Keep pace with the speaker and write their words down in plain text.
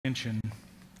Attention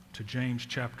to James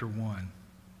chapter 1.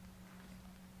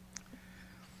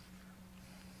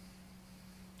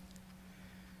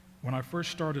 When I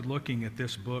first started looking at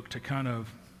this book to kind of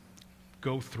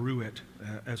go through it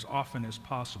as often as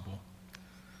possible,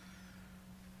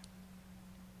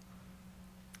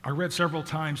 I read several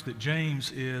times that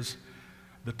James is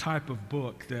the type of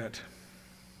book that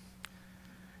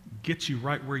gets you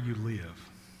right where you live.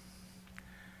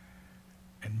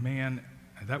 And man,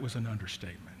 that was an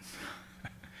understatement.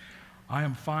 I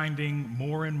am finding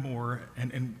more and more,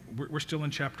 and we're still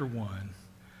in chapter 1,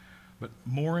 but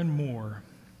more and more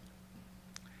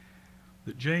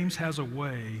that James has a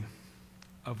way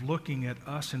of looking at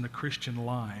us in the Christian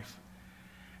life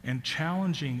and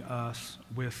challenging us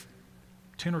with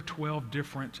 10 or 12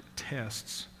 different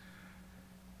tests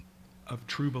of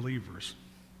true believers.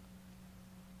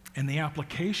 And the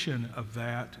application of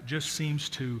that just seems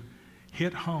to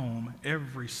hit home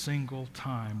every single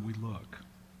time we look.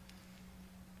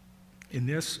 In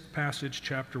this passage,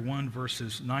 chapter 1,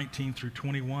 verses 19 through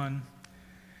 21,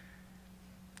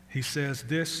 he says,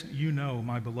 "This you know,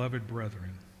 my beloved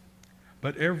brethren,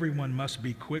 but everyone must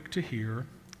be quick to hear,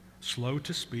 slow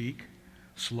to speak,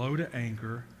 slow to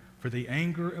anger, for the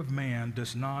anger of man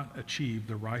does not achieve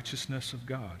the righteousness of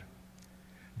God.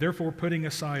 Therefore, putting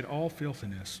aside all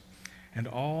filthiness and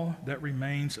all that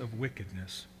remains of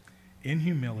wickedness, in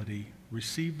humility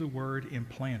receive the word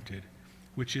implanted,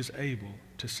 which is able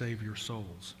to save your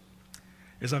souls."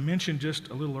 As I mentioned just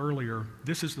a little earlier,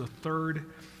 this is the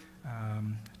third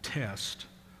test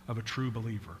of a true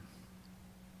believer.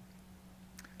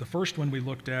 The first one we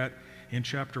looked at in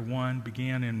chapter 1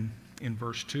 began in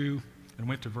verse 2 and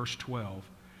went to verse 12.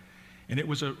 And it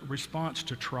was a response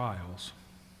to trials.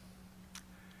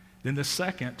 Then the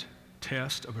second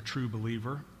test of a true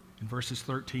believer in verses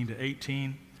 13 to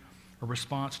 18, a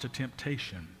response to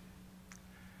temptation.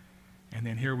 And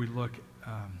then here we look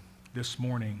this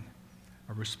morning,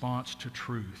 a response to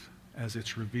truth as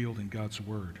it's revealed in God's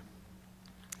Word.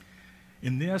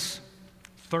 In this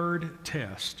third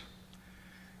test,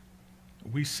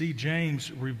 we see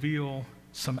James reveal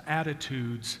some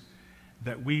attitudes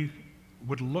that we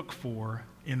would look for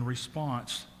in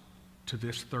response to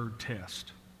this third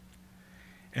test.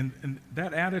 And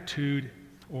that attitude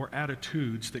or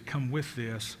attitudes that come with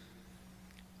this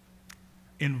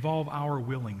involve our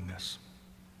willingness.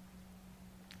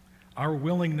 Our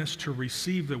willingness to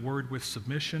receive the word with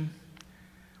submission,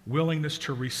 willingness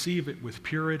to receive it with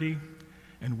purity,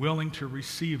 and willing to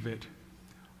receive it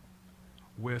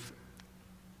with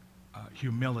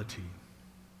humility.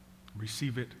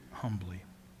 Receive it humbly.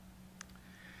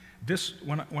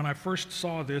 When I first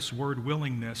saw this word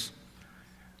willingness,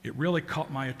 it really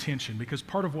caught my attention because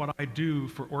part of what I do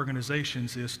for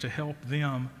organizations is to help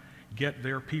them get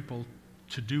their people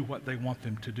to do what they want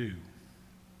them to do.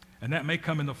 And that may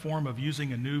come in the form of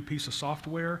using a new piece of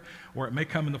software, or it may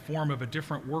come in the form of a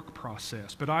different work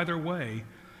process. But either way,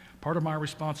 part of my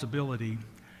responsibility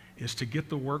is to get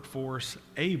the workforce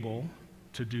able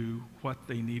to do what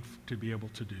they need to be able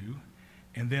to do,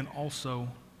 and then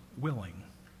also willing.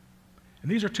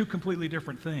 And these are two completely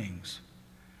different things.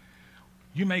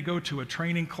 You may go to a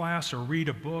training class or read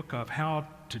a book of how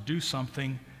to do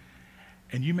something,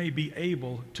 and you may be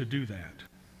able to do that.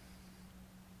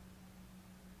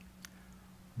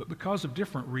 But because of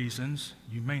different reasons,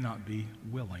 you may not be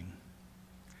willing.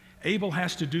 Able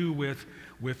has to do with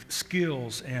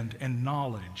skills and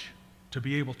knowledge to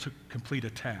be able to complete a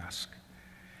task.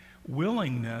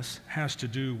 Willingness has to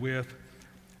do with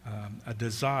a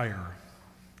desire.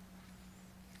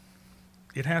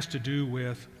 It has to do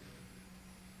with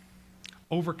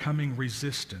overcoming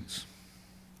resistance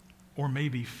or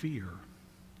maybe fear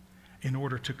in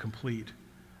order to complete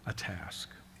a task.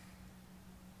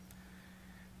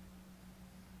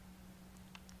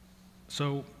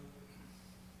 So,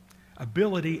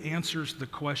 ability answers the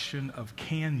question of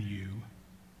can you?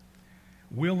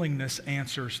 Willingness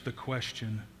answers the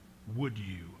question, would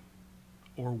you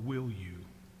or will you?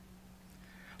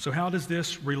 So how does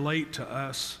this relate to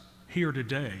us here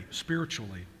today,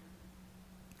 spiritually?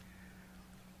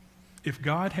 If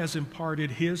God has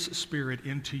imparted His Spirit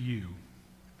into you,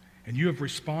 and you have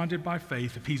responded by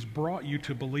faith, if He's brought you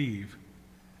to believe,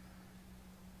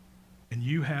 and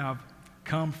you have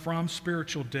come from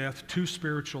spiritual death to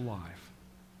spiritual life,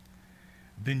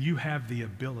 then you have the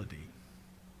ability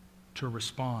to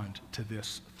respond to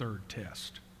this third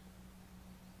test.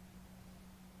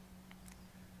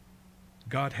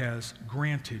 God has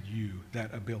granted you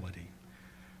that ability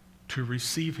to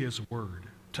receive His Word,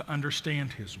 to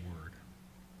understand His Word.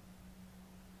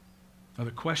 Now,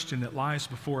 the question that lies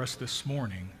before us this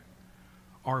morning,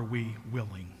 Are we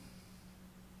willing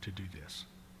to do this?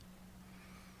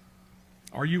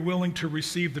 Are you willing to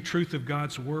receive the truth of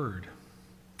God's word?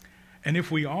 And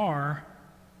if we are,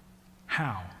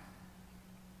 how?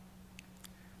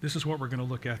 This is what we're going to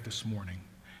look at this morning.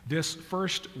 This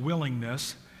first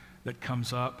willingness that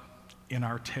comes up in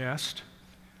our test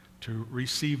to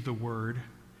receive the word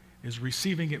is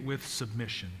receiving it with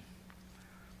submission.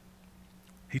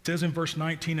 He says in verse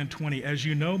 19 and 20, "As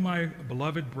you know, my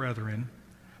beloved brethren,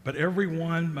 but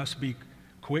everyone must be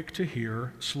quick to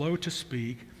hear, slow to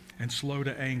speak, and slow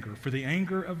to anger. For the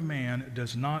anger of man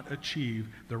does not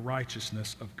achieve the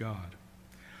righteousness of God."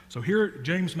 So here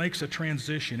James makes a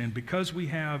transition, and because we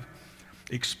have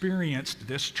experienced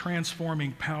this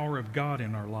transforming power of God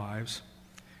in our lives,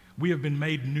 we have been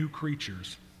made new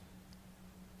creatures.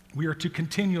 We are to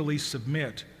continually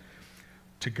submit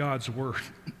to God's word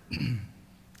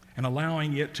and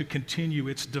allowing it to continue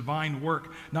its divine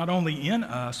work, not only in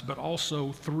us, but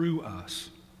also through us.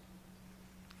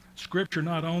 Scripture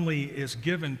not only is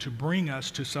given to bring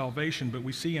us to salvation, but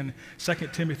we see in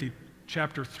 2 Timothy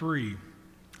chapter 3,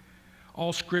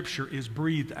 all Scripture is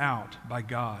breathed out by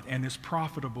God and is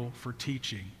profitable for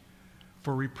teaching,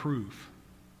 for reproof,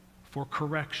 for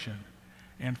correction,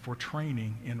 and for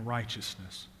training in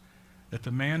righteousness, that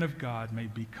the man of God may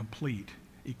be complete,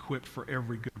 equipped for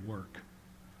every good work.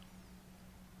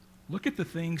 Look at the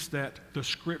things that the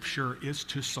Scripture is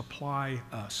to supply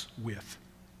us with.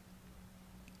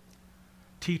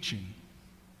 Teaching.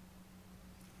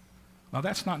 Now,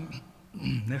 that's not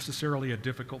necessarily a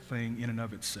difficult thing in and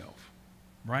of itself,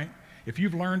 right? If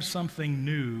you've learned something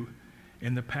new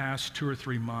in the past 2 or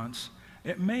 3 months,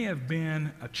 it may have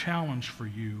been a challenge for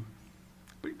you,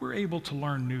 but we're able to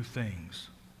learn new things.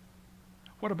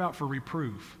 What about for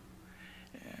reproof?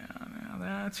 Yeah, now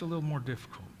that's a little more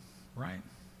difficult, right?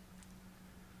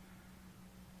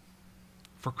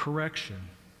 For correction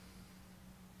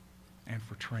and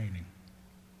for training.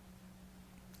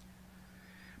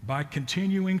 By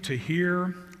continuing to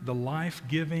hear the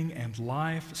life-giving and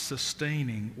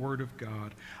life-sustaining Word of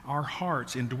God, our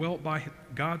hearts, indwelt by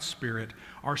God's Spirit,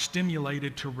 are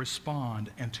stimulated to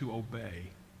respond and to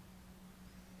obey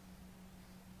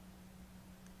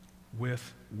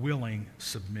with willing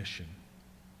submission.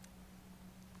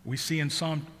 We see in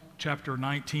Psalm chapter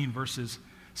 19, verses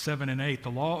 7 and 8,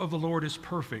 "The law of the Lord is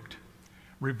perfect,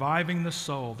 reviving the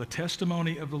soul. The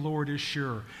testimony of the Lord is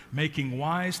sure, making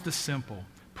wise the simple.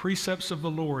 Precepts of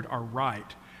the Lord are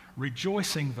right,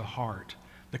 rejoicing the heart.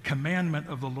 The commandment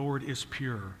of the Lord is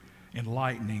pure,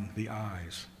 enlightening the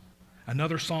eyes."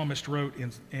 Another psalmist wrote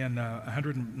in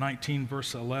 119,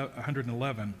 verse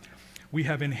 111, "We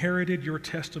have inherited your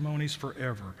testimonies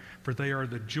forever, for they are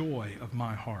the joy of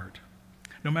my heart."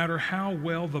 No matter how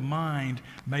well the mind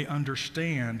may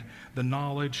understand the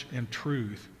knowledge and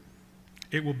truth,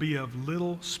 it will be of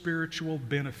little spiritual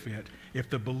benefit if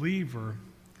the believer's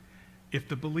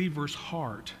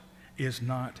heart is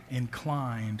not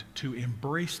inclined to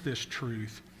embrace this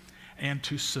truth and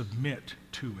to submit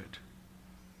to it.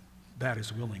 That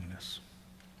is willingness.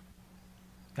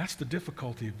 That's the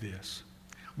difficulty of this.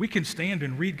 We can stand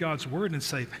and read God's word and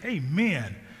say,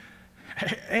 "Amen.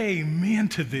 Amen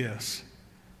to this."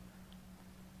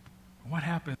 What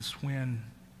happens when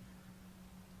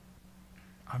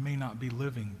I may not be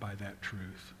living by that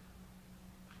truth?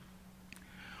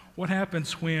 What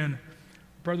happens when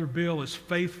Brother Bill is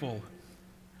faithful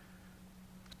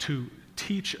to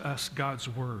teach us God's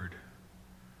word?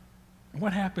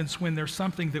 What happens when there's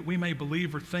something that we may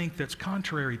believe or think that's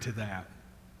contrary to that?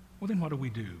 Well, then what do we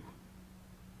do?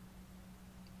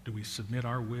 Do we submit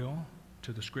our will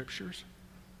to the Scriptures?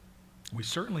 We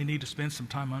certainly need to spend some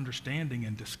time understanding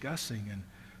and discussing and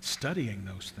studying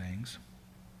those things.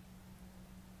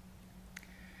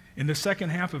 In the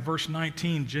second half of verse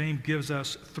 19, James gives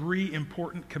us 3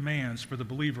 important commands for the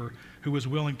believer who is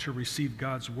willing to receive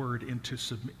God's word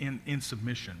in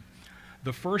submission.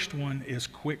 The first one is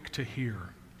quick to hear.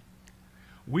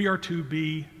 We are to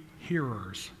be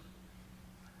hearers.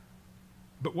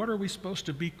 But what are we supposed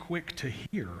to be quick to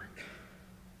hear?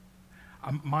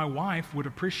 My wife would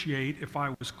appreciate if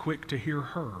I was quick to hear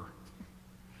her.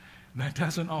 That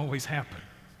doesn't always happen.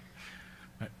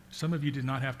 Some of you did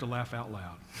not have to laugh out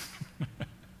loud.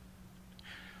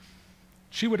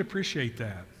 She would appreciate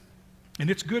that. And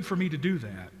it's good for me to do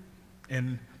that.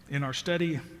 And in our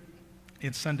study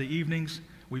in Sunday evenings,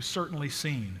 we've certainly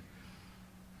seen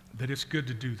that it's good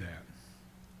to do that.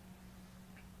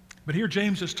 But here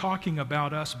James is talking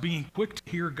about us being quick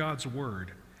to hear God's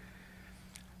word.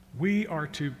 We are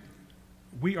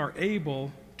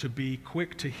able to be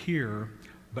quick to hear,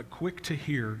 but quick to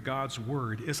hear God's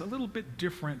word is a little bit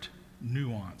different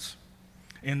nuance.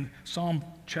 In Psalm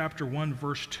chapter 1,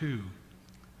 verse 2,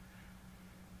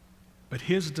 but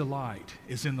his delight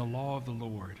is in the law of the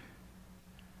Lord,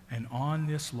 and on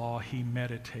this law he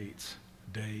meditates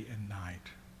day and night.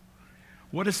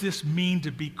 What does this mean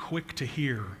to be quick to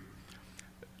hear?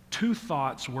 Two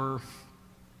thoughts were,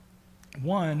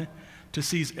 one, to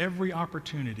seize every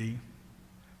opportunity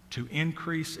to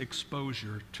increase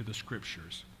exposure to the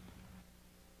Scriptures.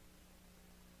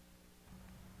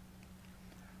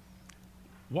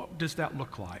 What does that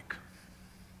look like?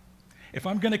 If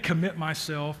I'm going to commit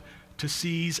myself to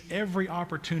seize every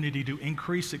opportunity to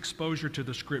increase exposure to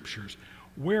the Scriptures,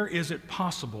 where is it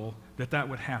possible that that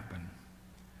would happen?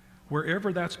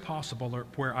 Wherever that's possible or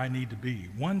where I need to be.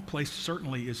 One place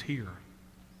certainly is here.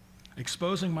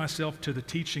 Exposing myself to the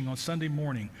teaching on Sunday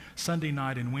morning, Sunday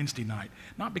night, and Wednesday night.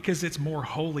 Not because it's more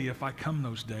holy if I come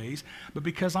those days, but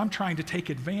because I'm trying to take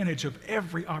advantage of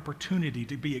every opportunity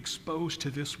to be exposed to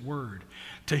this Word,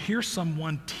 to hear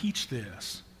someone teach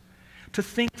this, to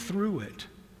think through it,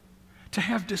 to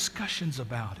have discussions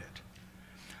about it,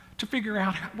 to figure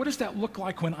out what does that look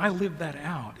like when I live that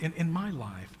out in my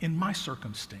life, in my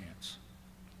circumstance.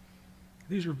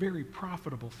 These are very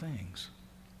profitable things.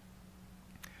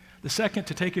 The second,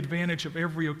 to take advantage of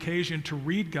every occasion to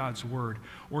read God's Word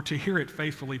or to hear it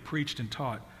faithfully preached and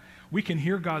taught. We can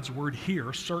hear God's Word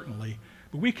here, certainly,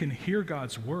 but we can hear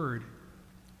God's Word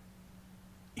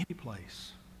any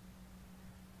place.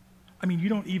 I mean, you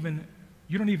don't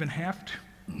even have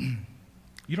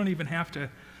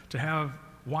to have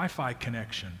Wi-Fi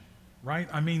connection, right?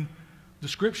 I mean, the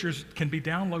Scriptures can be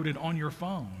downloaded on your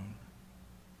phone.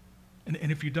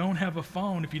 And if you don't have a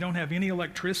phone, if you don't have any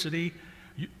electricity,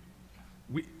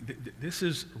 this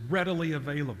is readily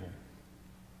available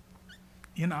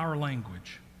in our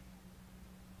language.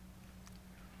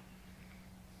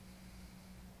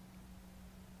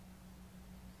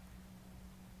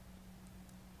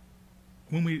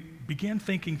 When we begin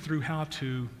thinking through how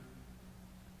to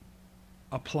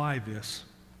apply this,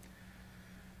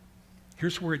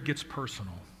 here's where it gets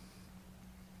personal.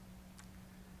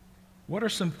 What are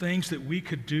some things that we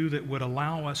could do that would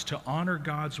allow us to honor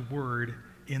God's Word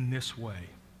in this way?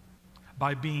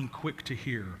 By being quick to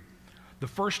hear. The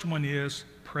first one is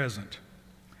present.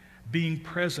 Being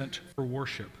present for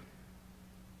worship.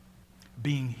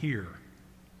 Being here.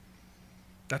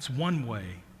 That's one way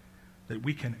that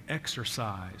we can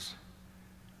exercise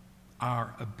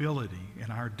our ability and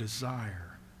our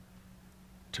desire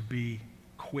to be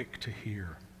quick to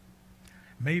hear.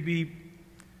 Maybe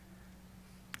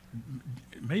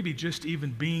just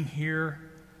even being here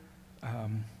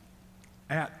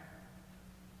at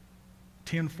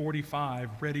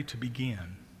 10:45, ready to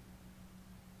begin.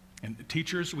 And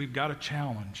teachers, we've got a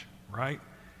challenge, right?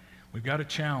 We've got a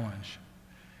challenge.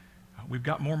 We've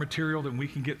got more material than we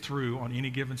can get through on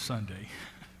any given Sunday.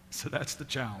 So that's the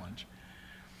challenge.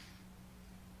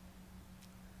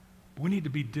 We need to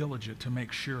be diligent to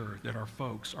make sure that our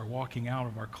folks are walking out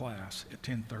of our class at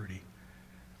 10:30.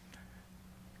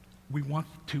 We want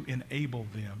to enable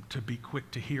them to be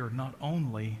quick to hear not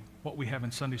only what we have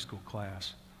in Sunday school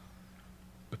class,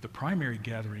 but the primary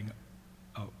gathering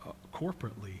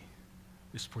corporately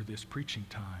is for this preaching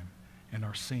time and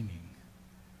our singing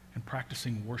and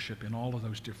practicing worship in all of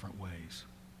those different ways.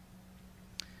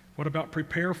 What about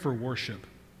prepare for worship?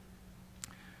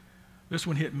 This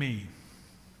one hit me.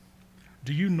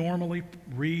 Do you normally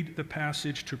read the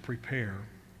passage to prepare,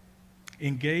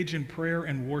 engage in prayer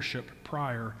and worship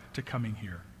prior to coming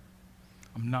here?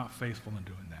 I'm not faithful in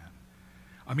doing that.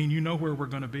 I mean, you know where we're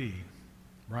going to be,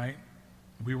 right?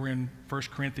 We were in 1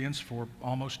 Corinthians for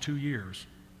almost 2 years.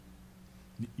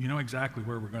 You know exactly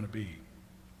where we're going to be.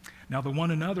 Now, the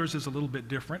one another's is a little bit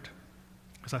different,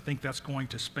 because I think that's going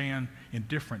to span in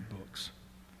different books.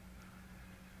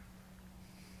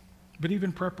 But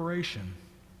even preparation,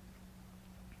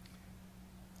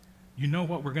 you know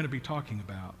what we're going to be talking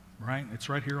about, right? It's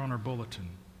right here on our bulletin,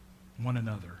 one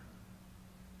another.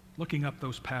 Looking up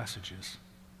those passages,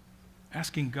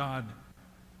 asking God,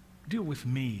 deal with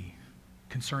me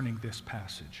concerning this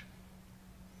passage.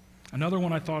 Another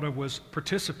one I thought of was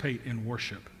participate in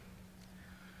worship.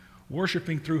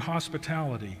 Worshiping through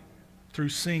hospitality, through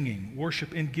singing,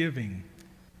 worship in giving,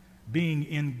 being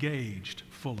engaged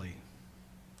fully.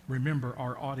 Remember,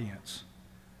 our audience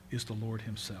is the Lord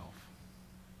Himself.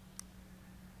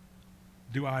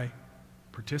 Do I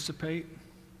participate,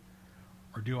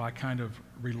 or do I kind of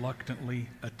reluctantly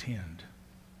attend?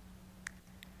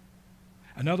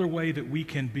 Another way that we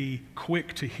can be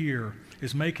quick to hear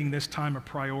is making this time a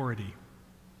priority.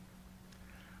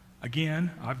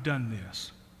 Again, I've done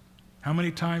this. How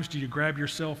many times do you grab your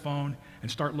cell phone and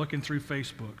start looking through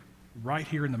Facebook right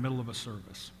here in the middle of a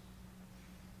service?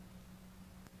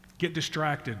 Get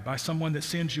distracted by someone that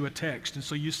sends you a text, and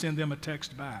so you send them a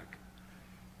text back.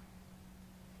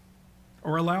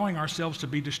 Or allowing ourselves to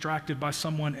be distracted by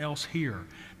someone else here.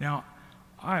 Now,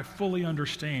 I fully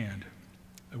understand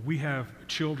that we have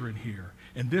children here,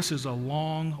 and this is a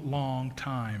long, long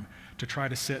time to try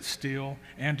to sit still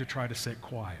and to try to sit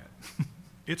quiet.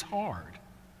 It's hard.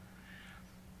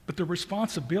 But the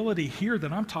responsibility here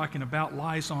that I'm talking about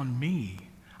lies on me.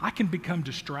 I can become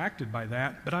distracted by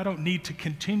that, but I don't need to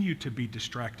continue to be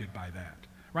distracted by that,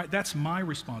 right? That's my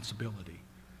responsibility.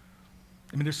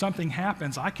 I mean, if something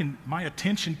happens, my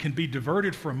attention can be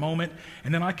diverted for a moment,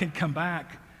 and then I can come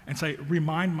back and say,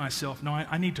 remind myself, no,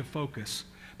 I need to focus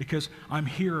because I'm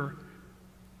here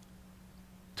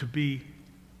to be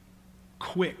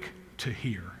quick to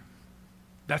hear.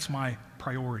 That's my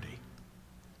priority.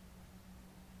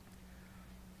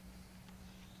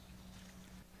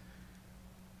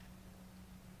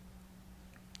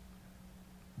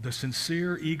 The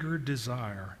sincere, eager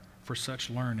desire for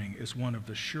such learning is one of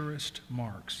the surest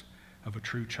marks of a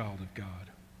true child of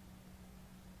God.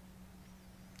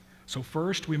 So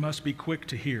first, we must be quick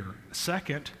to hear.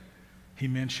 Second, he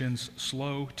mentions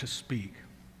slow to speak.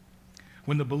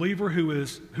 When the believer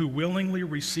who willingly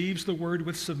receives the word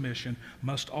with submission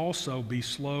must also be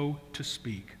slow to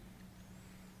speak.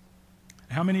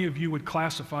 How many of you would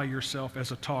classify yourself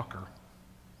as a talker?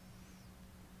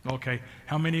 Okay,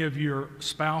 how many of your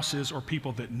spouses or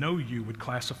people that know you would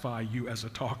classify you as a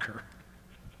talker?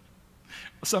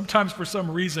 Sometimes for some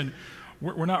reason,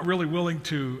 we're not really willing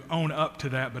to own up to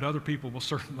that, but other people will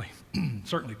certainly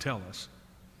tell us.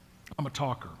 I'm a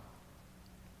talker.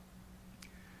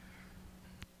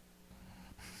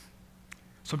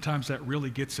 Sometimes that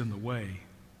really gets in the way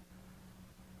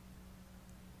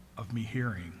of me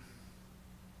hearing.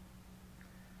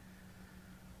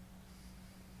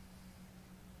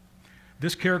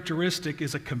 This characteristic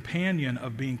is a companion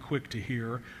of being quick to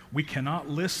hear. We cannot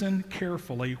listen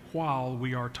carefully while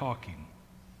we are talking.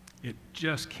 It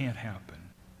just can't happen.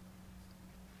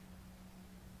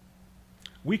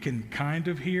 We can kind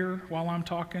of hear while I'm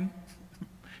talking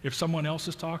if someone else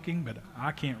is talking, but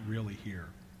I can't really hear.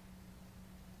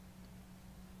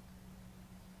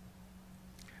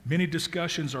 Many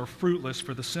discussions are fruitless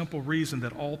for the simple reason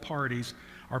that all parties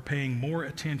are paying more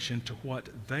attention to what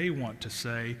they want to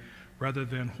say rather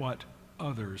than what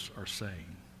others are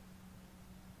saying.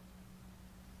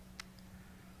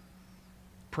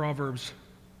 Proverbs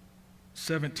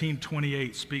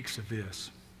 17:28 speaks of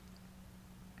this.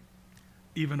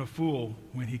 Even a fool,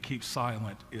 when he keeps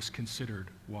silent, is considered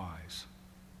wise.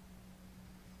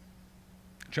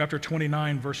 Chapter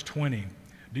 29, verse 20.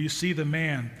 Do you see the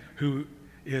man who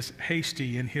is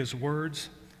hasty in his words?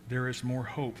 There is more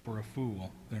hope for a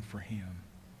fool than for him.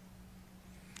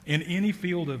 In any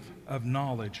field of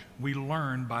knowledge, we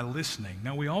learn by listening.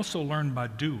 Now, we also learn by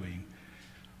doing,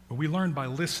 but we learn by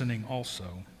listening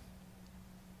also.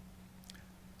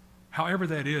 However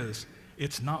that is,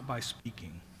 it's not by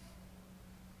speaking.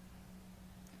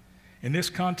 In this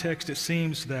context, it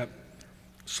seems that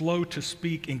slow to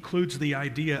speak includes the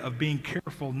idea of being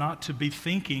careful not to be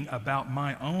thinking about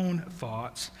my own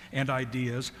thoughts and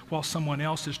ideas while someone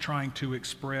else is trying to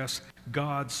express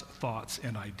God's thoughts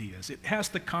and ideas. It has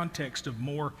the context of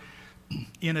more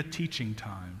in a teaching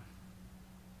time.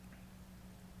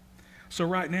 So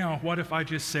right now, what if I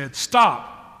just said,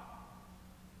 stop?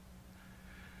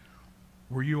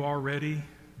 Were you already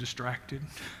distracted?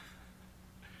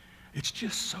 It's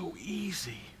just so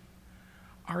easy.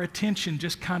 Our attention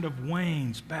just kind of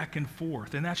wanes back and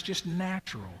forth, and that's just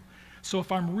natural. So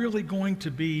if I'm really going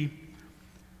to be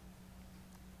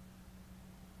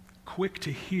quick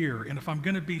to hear, and if I'm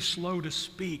going to be slow to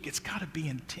speak, it's got to be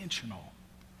intentional.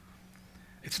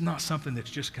 It's not something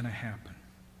that's just going to happen.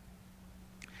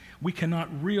 We cannot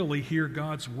really hear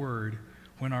God's word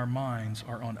when our minds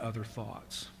are on other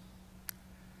thoughts.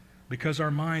 Because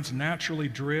our minds naturally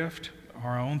drift,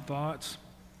 our own thoughts,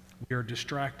 we are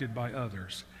distracted by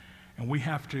others. And we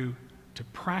have to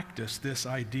practice this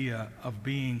idea of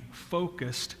being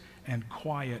focused and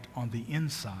quiet on the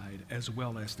inside as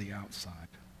well as the outside.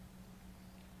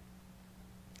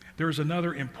 There is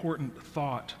another important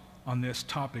thought on this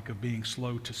topic of being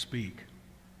slow to speak.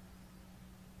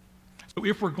 So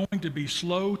if we're going to be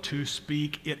slow to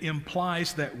speak, it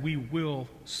implies that we will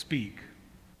speak.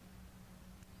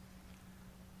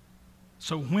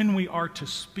 So when we are to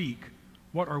speak,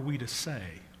 what are we to say?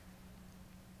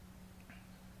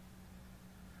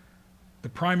 The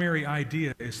primary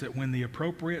idea is that when the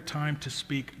appropriate time to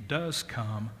speak does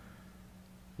come,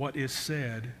 What is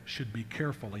said should be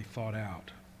carefully thought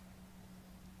out.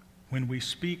 When we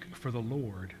speak for the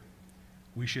Lord,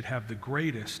 we should have the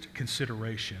greatest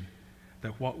consideration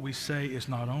that what we say is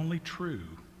not only true,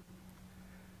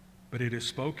 but it is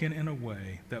spoken in a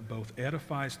way that both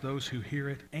edifies those who hear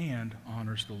it and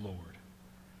honors the Lord.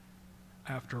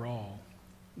 After all,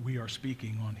 we are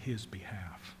speaking on his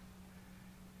behalf.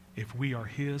 If we are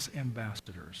his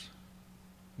ambassadors,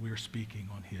 we are speaking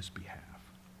on his behalf.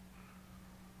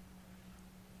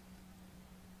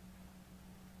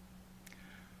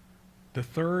 The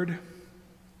third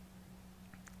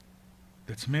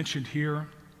that's mentioned here,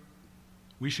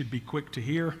 we should be quick to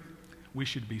hear, we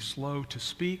should be slow to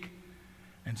speak,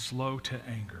 and slow to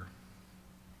anger.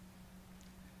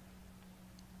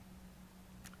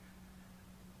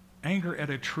 Anger at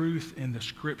a truth in the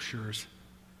Scriptures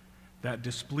that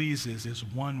displeases is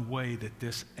one way that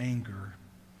this anger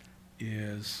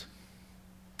is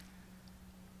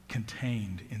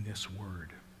contained in this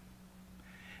word.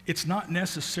 It's not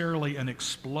necessarily an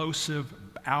explosive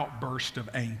outburst of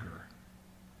anger.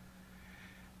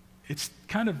 It's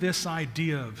kind of this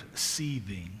idea of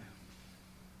seething.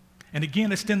 And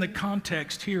again, it's in the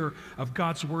context here of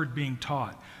God's word being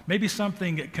taught. Maybe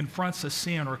something that confronts a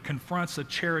sin or confronts a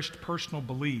cherished personal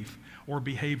belief or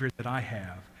behavior that I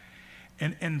have.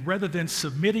 And rather than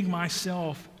submitting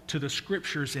myself to the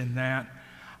Scriptures in that,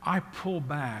 I pull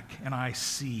back and I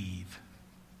seethe.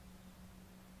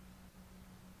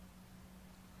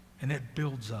 And it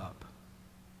builds up.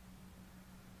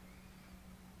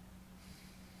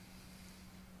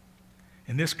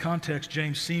 In this context,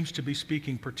 James seems to be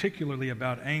speaking particularly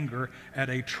about anger at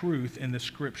a truth in the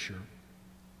Scripture.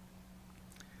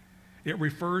 It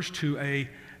refers to a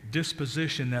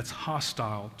disposition that's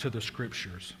hostile to the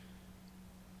Scriptures.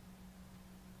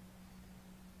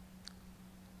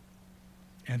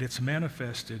 And it's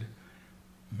manifested,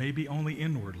 maybe only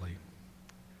inwardly,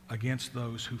 against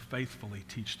those who faithfully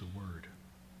teach the Word.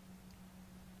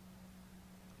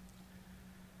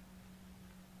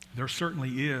 There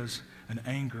certainly is an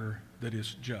anger that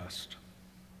is just,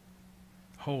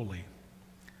 holy,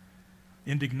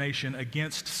 indignation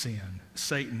against sin,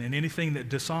 Satan, and anything that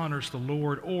dishonors the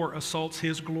Lord or assaults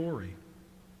his glory.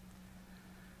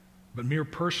 But mere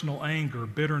personal anger,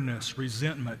 bitterness,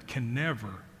 resentment can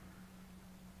never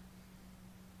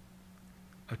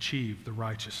achieve the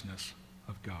righteousness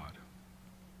of God.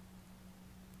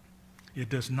 It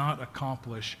does not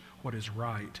accomplish what is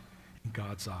right in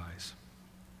God's eyes.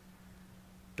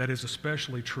 That is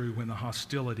especially true when the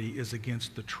hostility is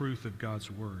against the truth of God's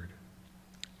word,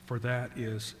 for that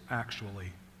is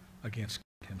actually against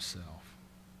God himself.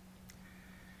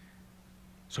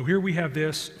 So here we have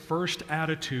this first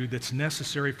attitude that's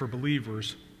necessary for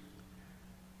believers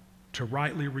to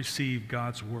rightly receive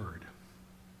God's word,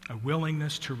 a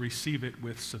willingness to receive it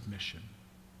with submission.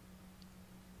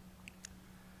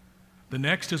 The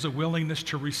next is a willingness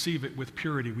to receive it with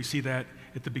purity. We see that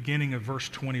at the beginning of verse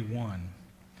 21.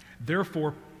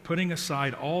 Therefore, putting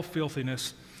aside all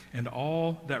filthiness and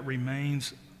all that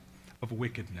remains of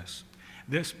wickedness.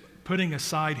 This putting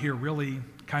aside here really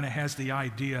kind of has the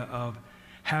idea of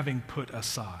having put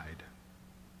aside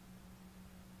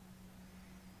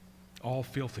all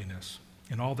filthiness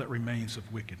and all that remains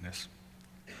of wickedness.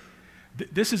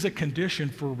 This is a condition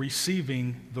for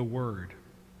receiving the word.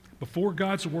 Before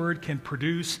God's word can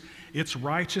produce its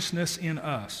righteousness in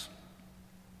us,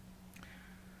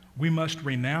 we must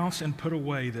renounce and put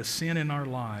away the sin in our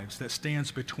lives that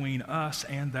stands between us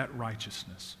and that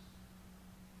righteousness.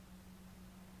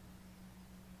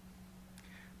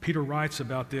 Peter writes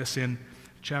about this in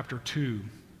chapter 2,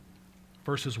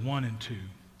 verses 1 and 2.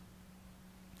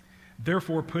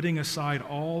 Therefore, putting aside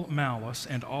all malice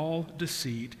and all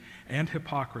deceit and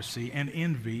hypocrisy and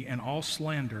envy and all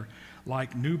slander,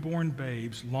 like newborn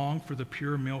babes, long for the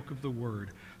pure milk of the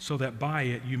word, so that by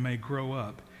it you may grow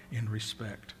up in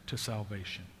respect to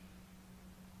salvation.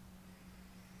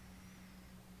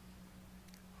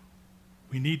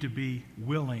 We need to be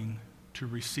willing to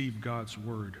receive God's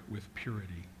word with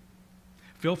purity.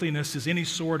 Filthiness is any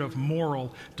sort of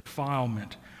moral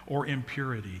defilement or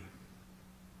impurity.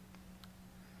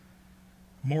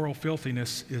 Moral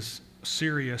filthiness is a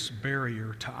serious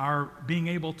barrier to our being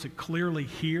able to clearly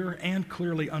hear and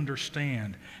clearly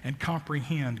understand and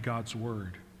comprehend God's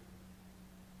word.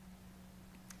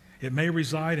 It may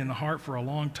reside in the heart for a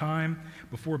long time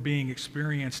before being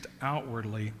experienced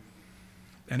outwardly,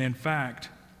 and in fact,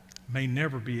 may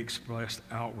never be expressed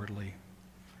outwardly.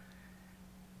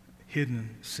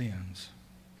 Hidden sins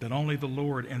that only the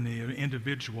Lord and the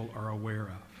individual are aware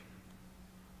of.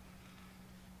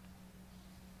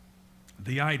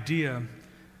 The idea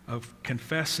of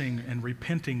confessing and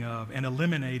repenting of and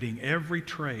eliminating every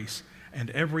trace and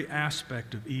every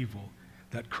aspect of evil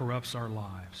that corrupts our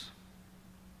lives.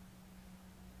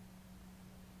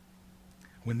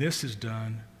 When this is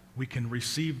done, we can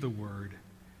receive the word,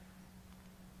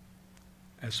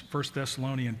 as 1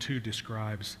 Thessalonians 2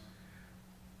 describes,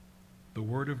 the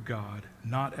word of God,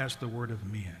 not as the word of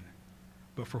men,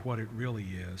 but for what it really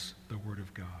is, the word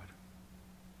of God.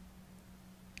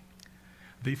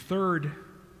 The third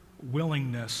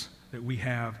willingness that we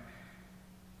have,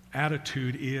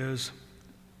 attitude, is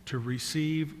to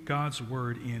receive God's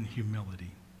word in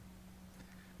humility.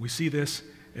 We see this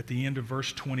at the end of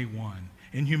verse 21.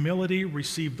 In humility,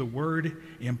 receive the word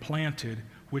implanted,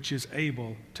 which is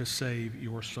able to save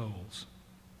your souls.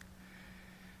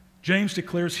 James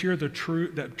declares here that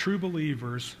true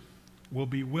believers will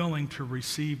be willing to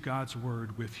receive God's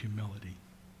word with humility.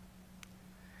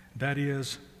 That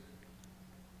is,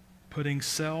 putting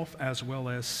self as well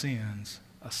as sins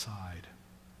aside.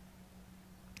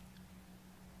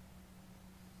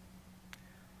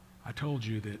 I told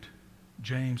you that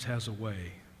James has a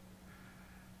way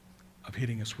of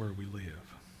hitting us where we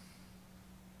live.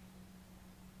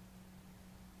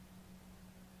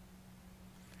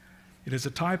 It is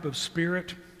a type of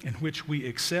spirit in which we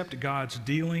accept God's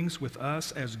dealings with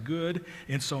us as good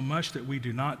in so much that we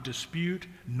do not dispute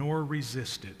nor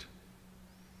resist it.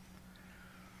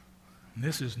 And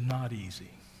this is not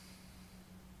easy.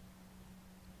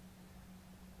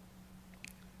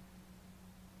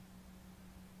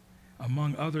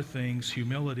 Among other things,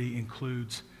 humility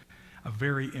includes a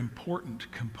very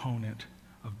important component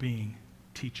of being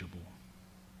teachable.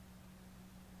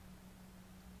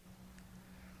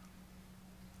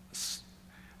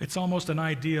 It's almost an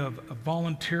idea of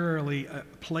voluntarily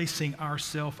placing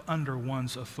ourselves under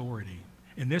one's authority.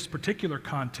 In this particular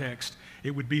context,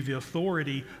 it would be the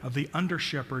authority of the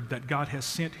under-shepherd that God has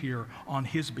sent here on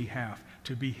his behalf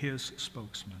to be his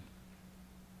spokesman.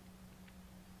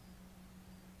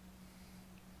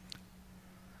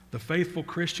 The faithful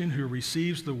Christian who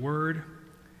receives the word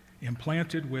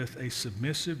implanted with a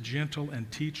submissive, gentle,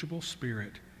 and teachable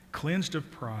spirit, cleansed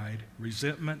of pride,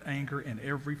 resentment, anger, and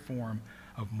every form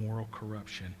of moral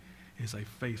corruption, is a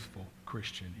faithful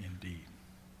Christian indeed.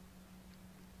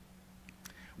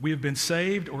 We have been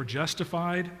saved or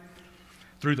justified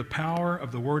through the power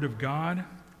of the Word of God.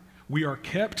 We are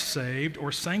kept saved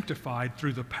or sanctified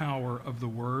through the power of the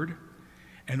Word.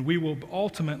 And we will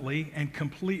ultimately and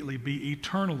completely be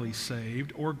eternally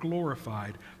saved or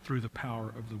glorified through the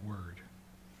power of the Word.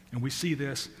 And we see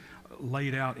this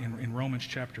laid out in Romans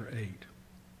chapter 8.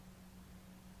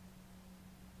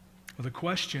 Well, the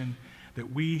question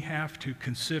that we have to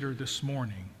consider this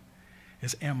morning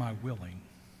is, am I willing?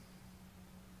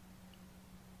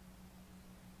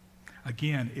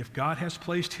 Again, if God has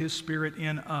placed His Spirit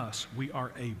in us, we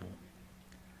are able.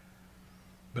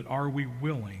 But are we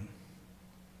willing?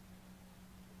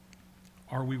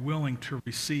 Are we willing to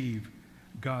receive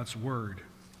God's word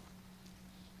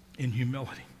in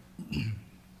humility,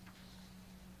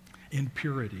 in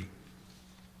purity?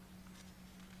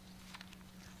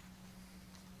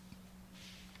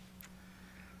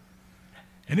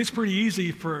 And it's pretty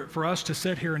easy for us to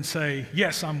sit here and say,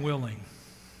 yes, I'm willing.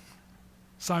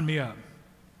 Sign me up.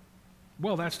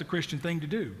 Well, that's the Christian thing to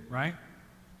do, right?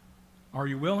 Are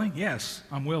you willing? Yes,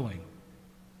 I'm willing.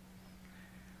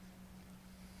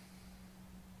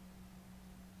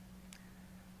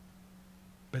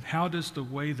 But how does the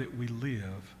way that we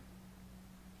live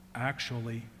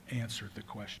actually answer the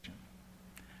question?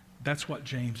 That's what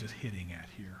James is hitting at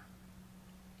here.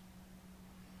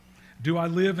 Do I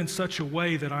live in such a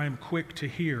way that I am quick to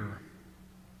hear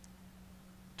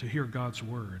God's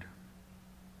word?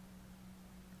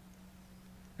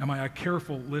 Am I a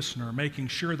careful listener, making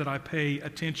sure that I pay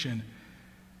attention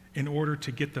in order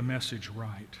to get the message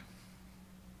right?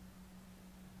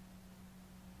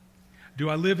 Do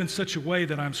I live in such a way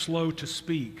that I'm slow to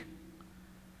speak,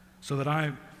 so that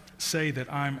I say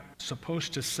that I'm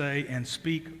supposed to say and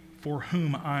speak for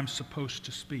whom I'm supposed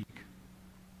to speak?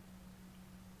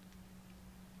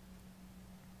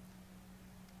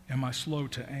 Am I slow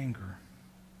to anger?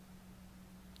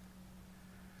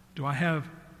 Do I have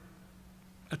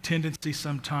a tendency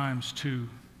sometimes to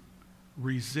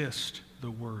resist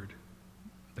the word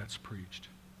that's preached?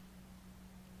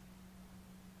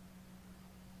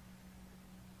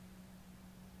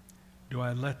 Do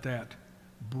I let that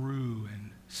brew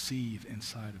and seethe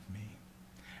inside of me?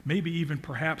 Maybe even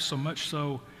perhaps so much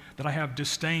so that I have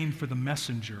disdain for the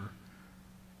messenger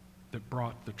that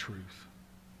brought the truth.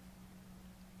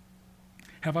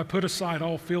 Have I put aside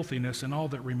all filthiness and all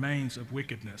that remains of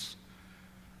wickedness?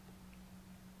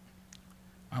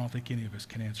 I don't think any of us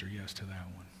can answer yes to that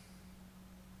one.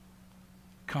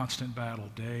 Constant battle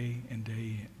day in,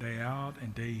 day out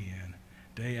and day in,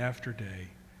 day after day.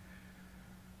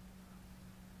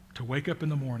 To wake up in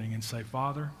the morning and say,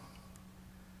 Father,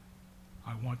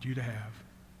 I want you to have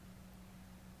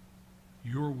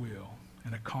your will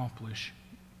and accomplish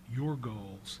your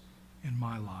goals in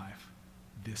my life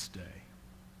this day.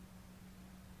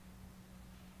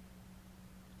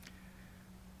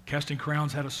 Casting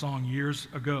Crowns had a song years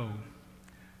ago.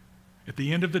 At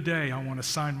the end of the day, I want to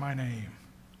sign my name,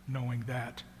 knowing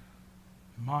that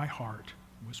my heart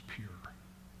was pure.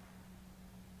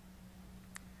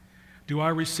 Do I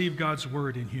receive God's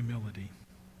word in humility?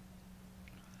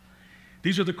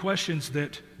 These are the questions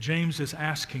that James is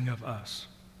asking of us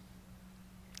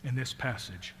in this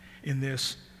passage, in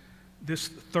this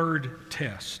third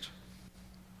test.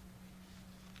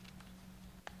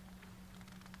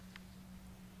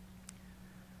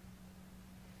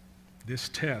 This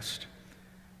test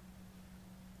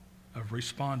of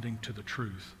responding to the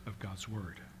truth of God's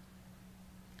word.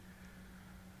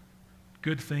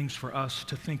 Good things for us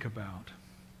to think about,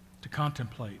 to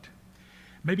contemplate,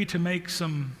 maybe to make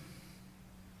some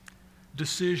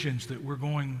decisions that we're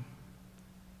going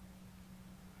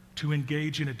to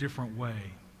engage in a different way,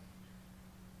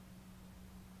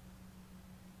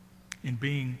 in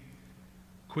being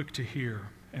quick to hear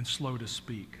and slow to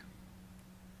speak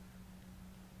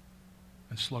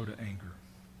and slow to anger.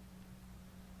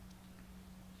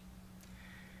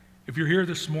 If you're here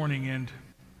this morning and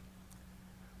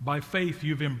by faith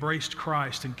you've embraced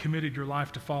Christ and committed your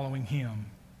life to following Him,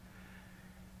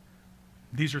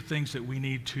 these are things that we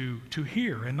need to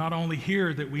hear, and not only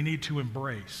hear, that we need to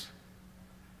embrace.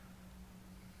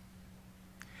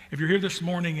 If you're here this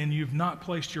morning and you've not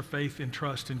placed your faith and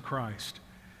trust in Christ,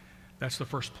 that's the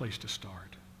first place to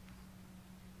start.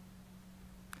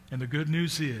 And the good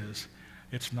news is,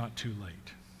 it's not too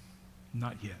late.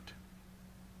 Not yet.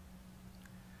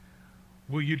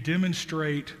 Will you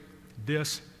demonstrate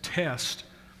this test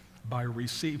by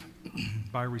receiving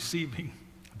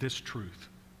this truth?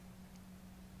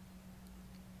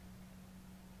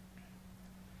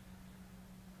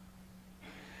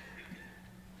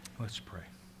 Let's pray.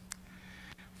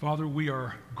 Father, we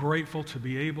are grateful to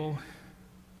be able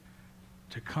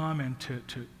to come and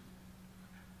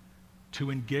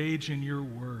to engage in your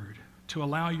word, to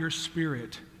allow your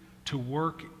Spirit to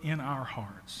work in our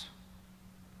hearts,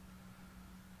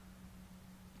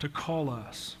 to call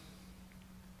us,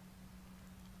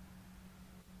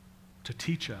 to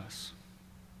teach us,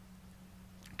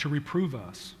 to reprove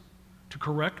us, to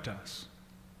correct us.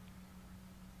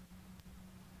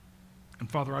 And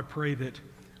Father, I pray that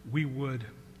we would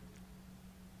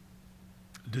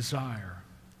desire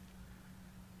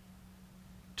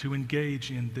to engage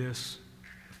in this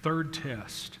third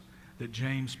test that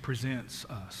James presents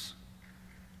us,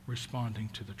 responding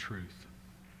to the truth.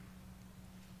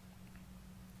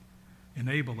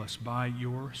 Enable us by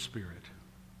your Spirit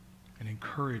and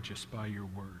encourage us by your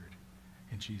word.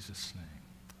 In Jesus'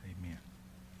 name, amen.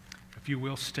 If you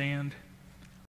will stand.